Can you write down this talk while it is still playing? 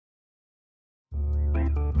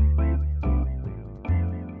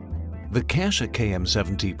The Kärcher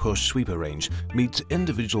KM70 push sweeper range meets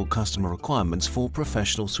individual customer requirements for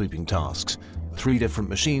professional sweeping tasks. 3 different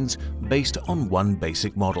machines based on one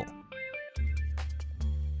basic model.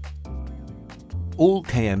 All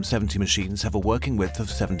KM70 machines have a working width of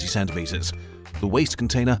 70 centimeters. The waste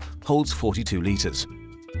container holds 42 liters.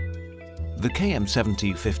 The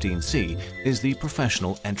KM70-15C is the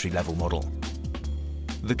professional entry-level model.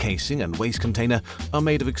 The casing and waste container are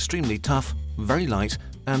made of extremely tough, very light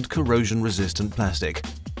and corrosion-resistant plastic.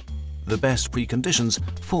 The best preconditions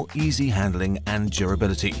for easy handling and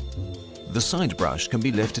durability. The side brush can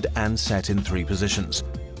be lifted and set in 3 positions.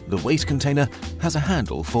 The waste container has a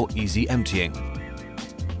handle for easy emptying.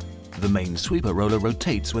 The main sweeper roller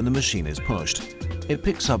rotates when the machine is pushed. It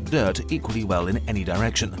picks up dirt equally well in any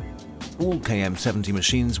direction. All KM70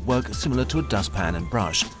 machines work similar to a dustpan and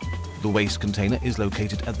brush. The waste container is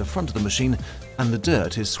located at the front of the machine and the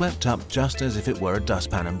dirt is swept up just as if it were a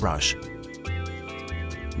dustpan and brush.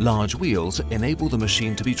 Large wheels enable the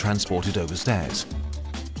machine to be transported over stairs.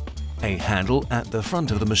 A handle at the front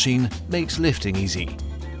of the machine makes lifting easy.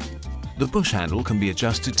 The push handle can be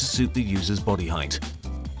adjusted to suit the user's body height.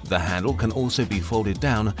 The handle can also be folded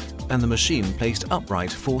down and the machine placed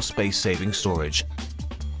upright for space-saving storage.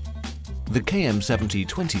 The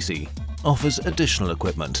KM70-20C offers additional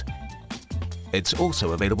equipment. It's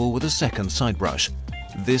also available with a second side brush.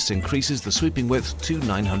 This increases the sweeping width to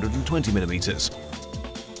 920 millimeters.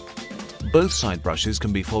 Both side brushes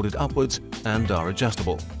can be folded upwards and are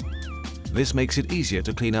adjustable. This makes it easier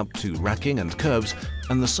to clean up to racking and curbs,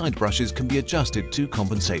 and the side brushes can be adjusted to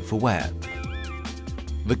compensate for wear.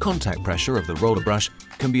 The contact pressure of the roller brush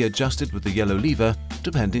can be adjusted with the yellow lever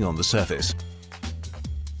depending on the surface.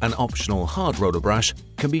 An optional hard roller brush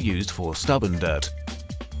can be used for stubborn dirt.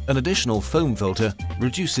 An additional foam filter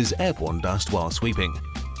reduces airborne dust while sweeping.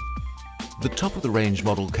 The top-of-the-range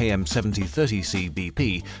model KM70-30C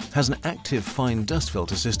BP has an active fine dust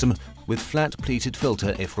filter system with flat pleated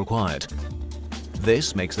filter if required.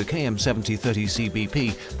 This makes the KM70-30C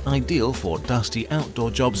BP ideal for dusty outdoor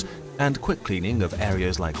jobs and quick cleaning of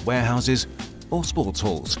areas like warehouses or sports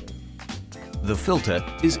halls. The filter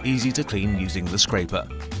is easy to clean using the scraper.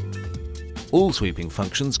 All sweeping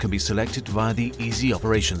functions can be selected via the Easy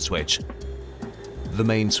Operation switch. The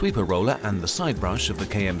main sweeper roller and the side brush of the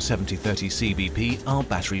KM70-30C BP are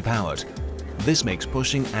battery-powered. This makes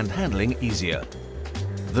pushing and handling easier.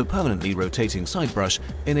 The permanently rotating side brush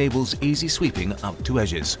enables easy sweeping up to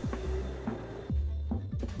edges.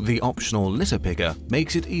 The optional litter picker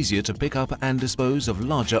makes it easier to pick up and dispose of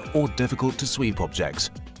larger or difficult-to-sweep objects.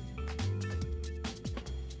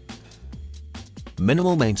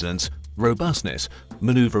 Minimal maintenance, robustness,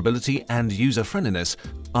 maneuverability and user-friendliness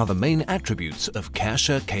are the main attributes of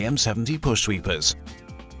Kärcher KM70 push sweepers.